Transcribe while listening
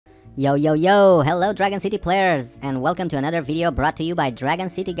Yo yo yo, hello Dragon City players, and welcome to another video brought to you by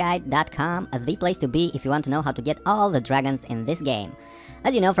DragonCityGuide.com, the place to be if you want to know how to get all the dragons in this game.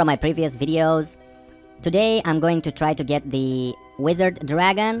 As you know from my previous videos, today I'm going to try to get the Wizard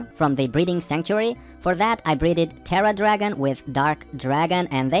Dragon from the breeding sanctuary. For that I breeded Terra Dragon with Dark Dragon,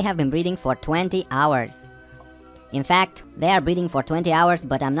 and they have been breeding for 20 hours. In fact, they are breeding for 20 hours,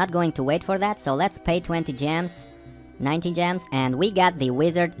 but I'm not going to wait for that, so let's pay 20 gems. 90 gems, and we got the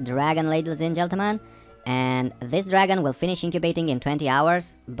Wizard Dragon, ladies and gentlemen, and this dragon will finish incubating in 20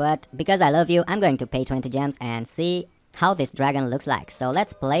 hours, but because I love you, I'm going to pay 20 gems and see how this dragon looks like. So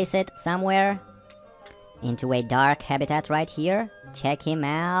let's place it somewhere into a dark habitat right here. Check him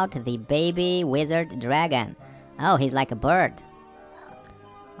out, the baby Wizard Dragon. Oh, he's like a bird.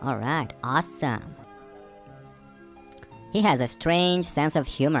 Alright, awesome. He has a strange sense of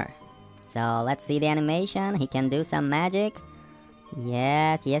humor. So let's see the animation. He can do some magic.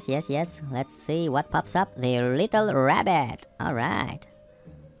 Yes. Let's see what pops up. The little rabbit. Alright.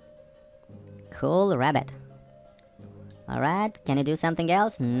 Cool rabbit. Alright, can you do something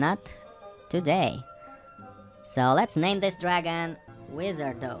else? Not today. So let's name this dragon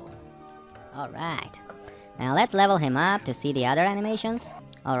Wizardo. Alright. Now let's level him up to see the other animations.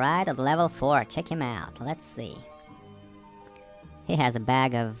 Alright, at level 4. Check him out. Let's see. He has a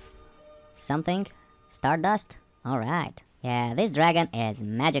bag of something. Stardust? Alright. Yeah, this dragon is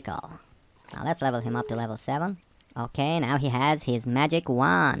magical. Now let's level him up to level 7. Okay, now he has his magic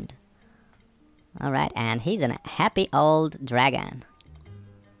wand. Alright, and he's a happy old dragon.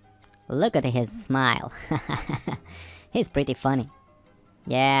 Look at his smile. He's pretty funny.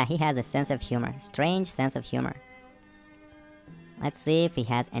 Yeah, he has a sense of humor. Strange sense of humor. Let's see if he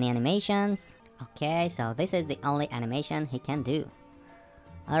has any animations. Okay, so this is the only animation he can do.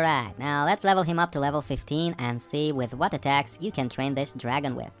 Alright, now let's level him up to level 15 and see with what attacks you can train this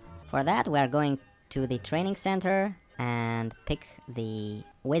dragon with. For that, we are going to the training center and pick the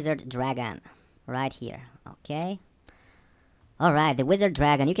Wizard Dragon right here, okay? Alright, the Wizard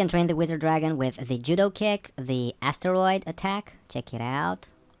Dragon. You can train the Wizard Dragon with the Judo Kick, the Asteroid attack, check it out,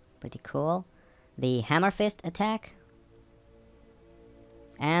 pretty cool, the Hammer Fist attack,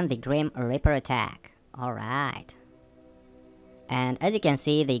 and the Grim Reaper attack. Alright. And as you can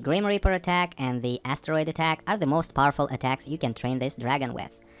see, the Grim Reaper attack and the Asteroid attack are the most powerful attacks you can train this dragon with.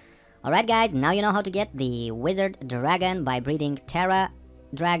 Alright guys, now you know how to get the Wizard Dragon by breeding Terra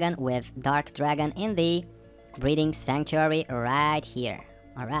Dragon with Dark Dragon in the breeding sanctuary right here.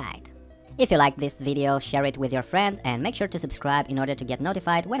 Alright. If you liked this video, share it with your friends and make sure to subscribe in order to get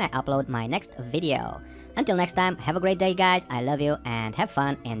notified when I upload my next video. Until next time, have a great day guys, I love you and have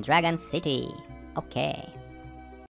fun in Dragon City. Okay.